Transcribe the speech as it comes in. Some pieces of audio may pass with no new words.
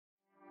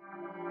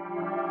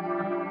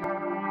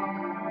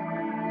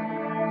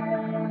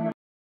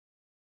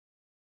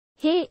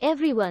Hey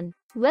everyone,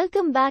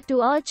 welcome back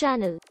to our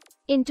channel.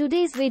 In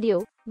today's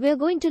video, we're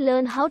going to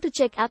learn how to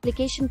check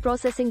application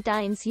processing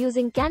times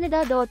using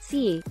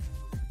Canada.ca.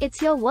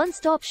 It's your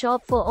one-stop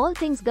shop for all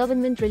things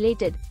government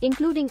related,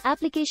 including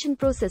application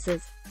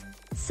processes.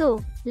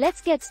 So,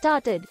 let's get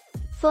started.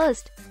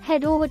 First,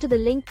 head over to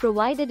the link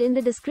provided in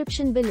the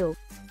description below.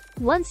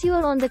 Once you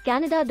are on the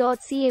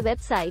Canada.ca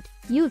website,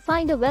 you'll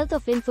find a wealth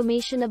of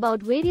information about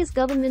various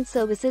government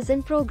services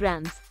and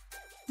programs.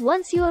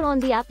 Once you are on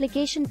the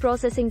application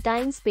processing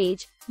times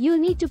page, you'll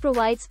need to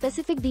provide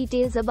specific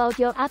details about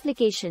your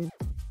application.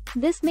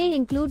 This may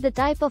include the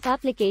type of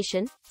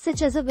application,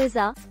 such as a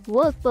visa,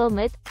 work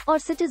permit, or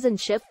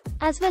citizenship,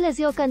 as well as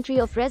your country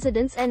of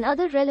residence and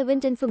other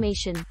relevant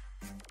information.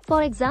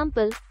 For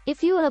example,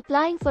 if you are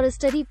applying for a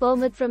study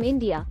permit from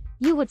India,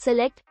 you would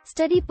select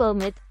Study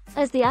Permit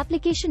as the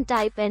application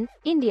type and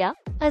India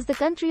as the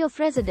country of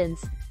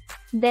residence.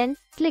 Then,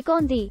 click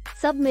on the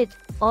Submit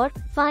or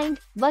Find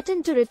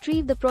button to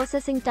retrieve the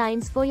processing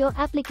times for your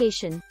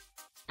application.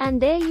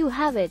 And there you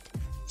have it.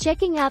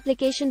 Checking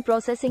application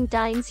processing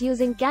times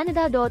using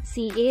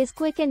Canada.ca is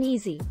quick and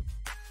easy.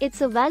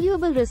 It's a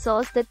valuable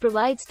resource that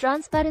provides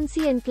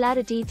transparency and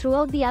clarity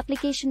throughout the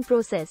application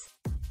process.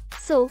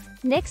 So,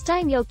 next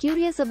time you're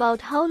curious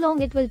about how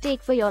long it will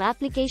take for your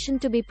application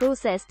to be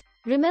processed,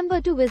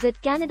 remember to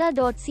visit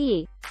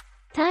Canada.ca.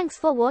 Thanks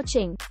for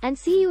watching, and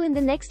see you in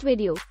the next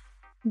video.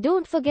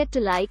 Don't forget to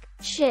like,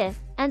 share,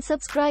 and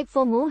subscribe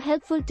for more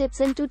helpful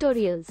tips and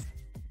tutorials.